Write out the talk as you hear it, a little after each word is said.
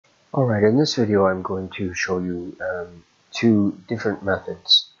Alright, in this video I'm going to show you two different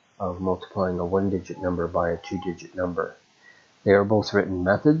methods of multiplying a one-digit number by a two-digit number. They are both written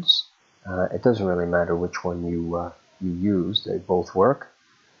methods. It doesn't really matter which one you use, they both work.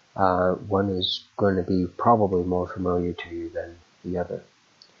 One is going to be probably more familiar to you than the other.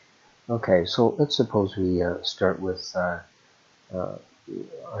 Okay, so let's suppose we start with our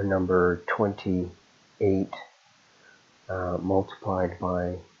number 28 multiplied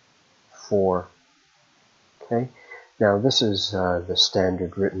by 4. Okay, now this is the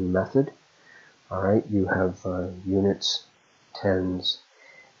standard written method. Alright, you have units, tens,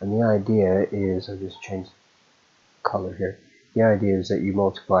 and the idea is, I'll just change the color here. The idea is that you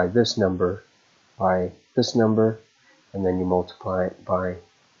multiply this number by this number, and then you multiply it by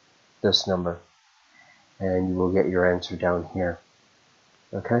this number, and you will get your answer down here.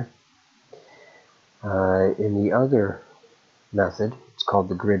 Okay? In the other method, it's called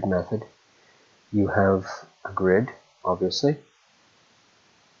the grid method, you have a grid, obviously.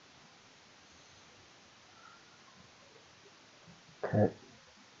 Okay.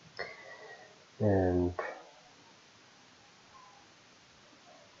 And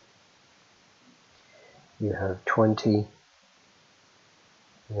you have 20, and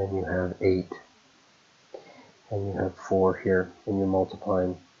then you have 8, and you have 4 here, and you're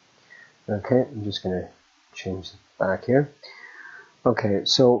multiplying. Okay, I'm just going to change the back here. Okay,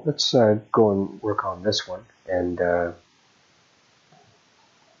 so let's go and work on this one, and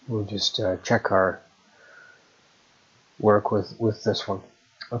we'll just check our work with this one.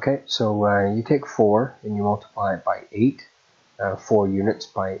 Okay, so you take 4 and you multiply it by 8, 4 units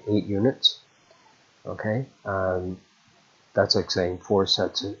by 8 units. Okay, that's like saying 4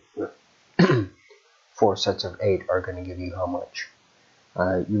 sets of 4 sets of 8 are going to give you how much.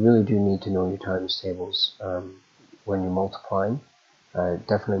 You really do need to know your times tables when you're multiplying. It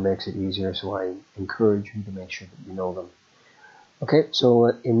definitely makes it easier, so I encourage you to make sure that you know them. Okay, so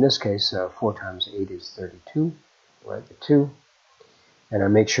in this case, 4 times 8 is 32. Write the 2, and I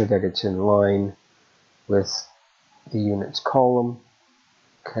make sure that it's in line with the units column.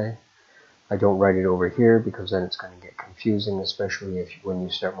 Okay, I don't write it over here because then it's going to get confusing, especially when you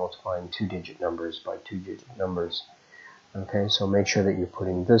start multiplying two-digit numbers by two-digit numbers. Okay, so make sure that you're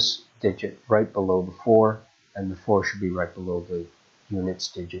putting this digit right below the 4, and the 4 should be right below the units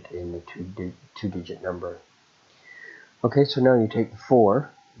digit in the two-digit number. Okay, so now you take the 4,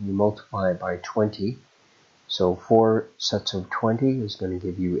 and you multiply it by 20. So 4 sets of 20 is going to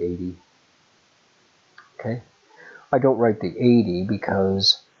give you 80. Okay, I don't write the 80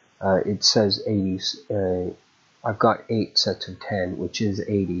 because it says 80. I've got 8 sets of 10, which is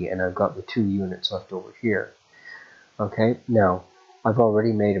 80, and I've got the 2 units left over here. Okay, now I've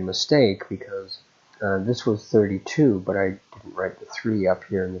already made a mistake because this was 32, but I didn't write the 3 up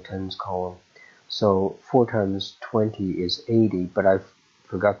here in the tens column. So 4 times 20 is 80, but I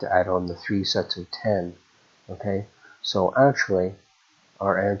forgot to add on the 3 sets of 10. Okay, so actually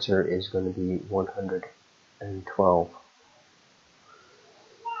our answer is going to be 112.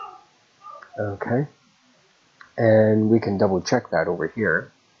 Okay, and we can double check that over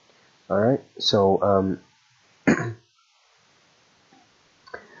here. Alright, so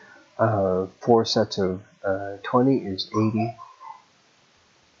 4 sets of 20 is 80,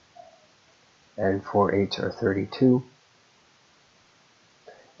 and 4 8s are 32,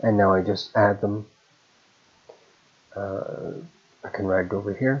 and now I just add them. I can write it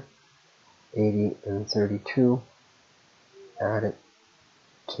over here, 80 and 32, add it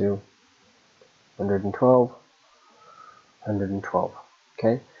to 112, 112.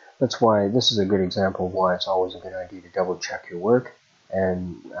 Okay, that's why this is a good example of why it's always a good idea to double check your work,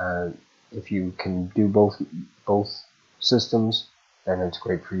 and if you can do both systems, then it's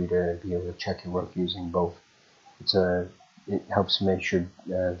great for you to be able to check your work using both. It helps make sure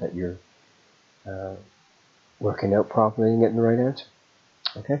that you're working out properly and getting the right answer.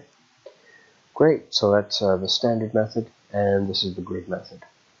 Okay, great. So that's the standard method, and this is the grid method.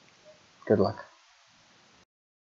 Good luck.